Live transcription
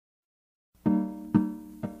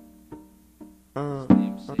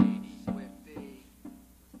Swifty,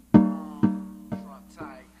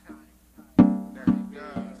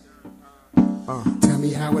 Tell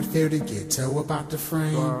me how it feel to get toe about the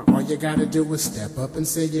frame. All you gotta do is step up and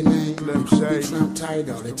say your name. You be Trump tight,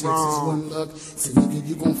 all it takes is one look. So nigga,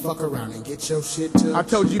 you gon' fuck around and get your shit took. I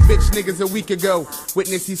told you bitch niggas a week ago.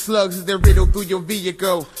 Witness these slugs as they riddle through your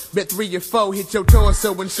vehicle. Bet 3 or 4 hit your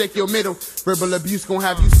torso and shake your middle. Verbal abuse gon'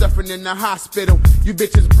 have you suffering in the hospital. You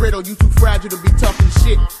bitches brittle, you too fragile to be talking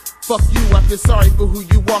shit. Fuck you, I feel sorry for who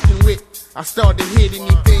you walking with. I started hit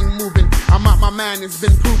anything moving. I'm out my mind, it's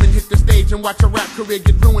been proven. Hit the stage and watch a rap career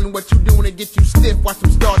get ruined. What you doing to get you stiff, watch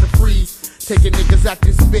them start to freeze. Taking niggas out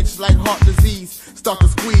this bitch like heart disease. Start to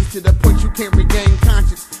squeeze to the point you can't regain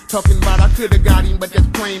conscience. Talking about I coulda got him, but that's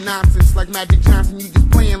plain nonsense. Like Magic Johnson, you just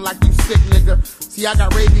playing like you sick, nigga. See, I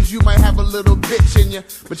got rabies, you might have a little bitch in you,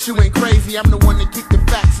 but you ain't crazy, I'm the one that keep the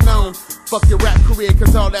facts known. Fuck your rap career,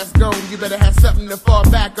 cause all that's gone. You better have something to fall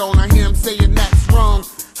back on. I hear him saying that's wrong.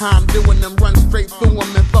 How I'm doing them, run straight through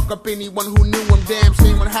them and fuck up anyone who knew him. Damn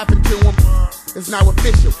shame what happened to him. It's now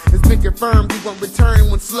official, it's been confirmed. You won't return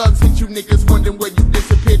when slugs hit you. Niggas wondering where you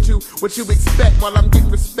disappeared to. What you expect while I'm getting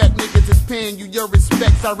respect? Niggas is paying you your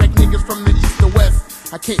respects. I wreck niggas from the east to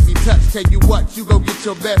west. I can't be touched, tell you what, you go get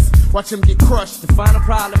your best. Watch them get crushed. The final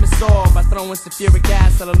problem is solved by throwing sulfuric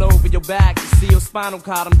acid all over your back. You see your spinal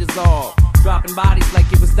column dissolve. Dropping bodies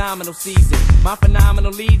like it was domino season. My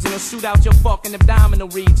phenomenal legion will shoot out your fucking abdominal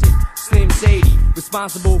region. Slim Shady,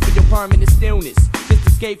 responsible for your permanent stillness. Just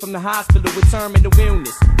escape from the hospital with terminal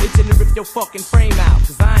illness. Itching to rip your fucking frame out.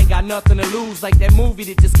 Cause I ain't got nothing to lose like that movie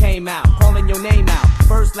that just came out. Calling your name out.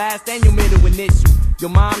 First, last, and your middle initial. Your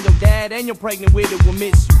mom, your dad, and your pregnant widow will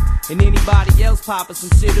miss you. And anybody else poppin' some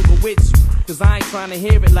shit that will with you. Cause I ain't trying to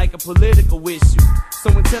hear it like a political issue. So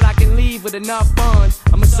until I can leave with enough funds,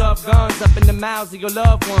 I'ma shove guns up in the mouths of your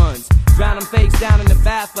loved ones. Drown them face down in the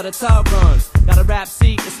bath for the tub runs. Got a rap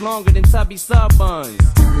seat that's longer than Tubby sub buns.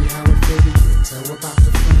 Tell me how it feel to get toe about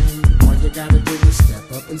the frame. All you gotta do is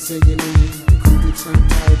step up and say your name. The crew be Trump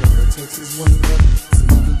tight, all it takes is one look. So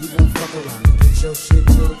nigga, you gon' fuck around and get your shit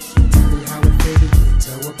took. Tell me how it feel to get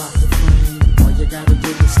toe about the frame. All you gotta do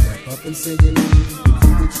is step up and say your name. The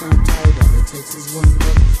crew be Trump tight, all it takes is one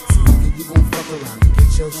look. So nigga, you gon' fuck around and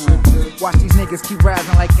get your shit took. Watch these niggas keep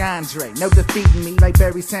rising like Andre. No defeating me like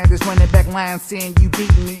Barry Sanders running back line saying you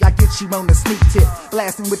beating me. I get you on the sneak tip.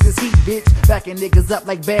 Blasting with this heat, bitch. Backing niggas up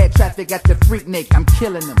like bad traffic at the Freaknik. I'm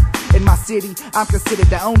killing them. In my city, I'm considered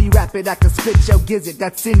the only rapper that can split your gizzard.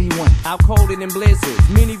 That's anyone. Out colder than blizzards.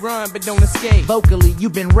 Many run but don't escape. Vocally,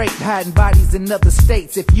 you've been raped, hiding bodies in other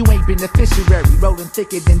states. If you ain't beneficiary, rolling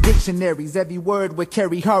thicker than dictionaries. Every word would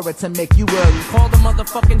carry horror to make you worry. Call the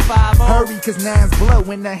motherfucking 5-0. Hurry, cause nines blow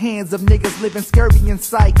in the hands of niggas living scurvy and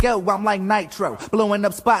psycho. I'm like Nitro, blowing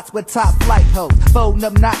up spots with top flight hoes. Folding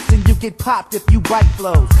up knots and you get popped if you bite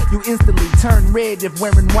flows. You instantly turn red if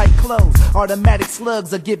wearing white clothes. Automatic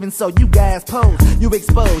slugs are given so you guys pose. You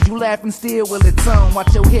expose, you laughing still will it's on.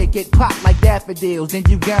 Watch your head get popped like daffodils, then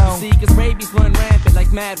you gone. See, cause rabies run rampant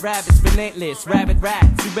like mad rabbits, relentless. Rabid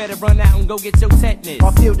rats, you better run out and go get your tetanus.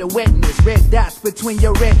 I feel the wetness, red dots between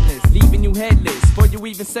your retinas. Leaving you headless, before you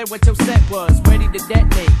even said what your set was. Ready to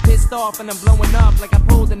detonate, pissed off and I'm blowing up like I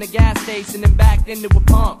pulled in the gas station and backed into a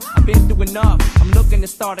pump. I've been through enough, I'm looking to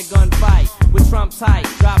start a gunfight. With Trump tight,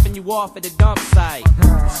 dropping you off at the dump site.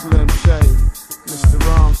 Slim Shady, Mr.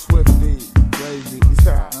 Ron Swifty, baby.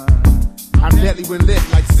 I'm deadly when lit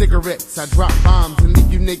like cigarettes. I drop bombs and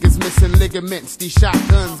leave you niggas missing ligaments. These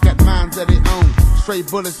shotguns got minds of their own. Straight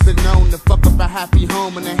bullets been known to fuck up a happy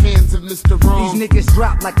home in the hands of Mr. Wrong. These niggas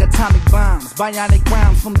drop like atomic bombs. Bionic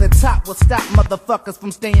rounds from the top will stop motherfuckers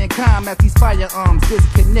from staying calm as these firearms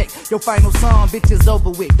disconnect. Your final song, bitch, is over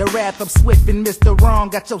with. The wrath of Swift and Mr. Wrong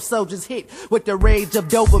got your soldiers hit with the rage of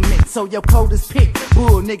Doberman. So your coldest pick.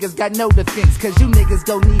 Bull niggas got no defense, cause you niggas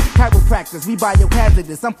gon' need chiropractors. We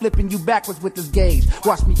biohazardous. I'm flipping you backwards with this gauge.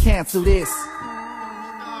 Watch me cancel this.